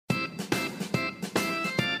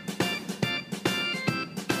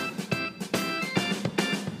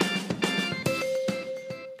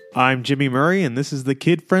I'm Jimmy Murray, and this is the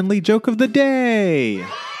kid-friendly joke of the day.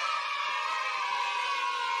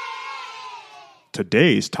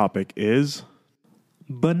 Today's topic is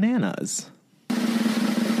bananas.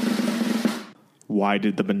 Why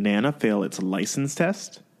did the banana fail its license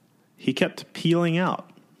test? He kept peeling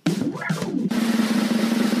out.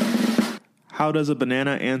 How does a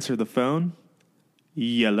banana answer the phone?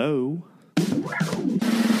 Yellow.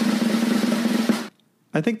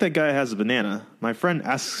 I think that guy has a banana. My friend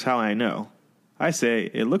asks how I know. I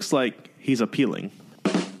say, it looks like he's appealing.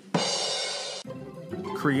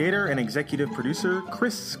 Creator and executive producer,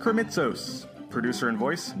 Chris Kremitzos. Producer and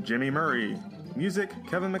voice, Jimmy Murray. Music,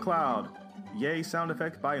 Kevin MacLeod. Yay sound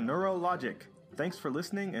effect by Neurologic. Thanks for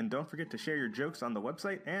listening, and don't forget to share your jokes on the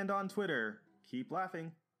website and on Twitter. Keep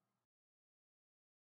laughing.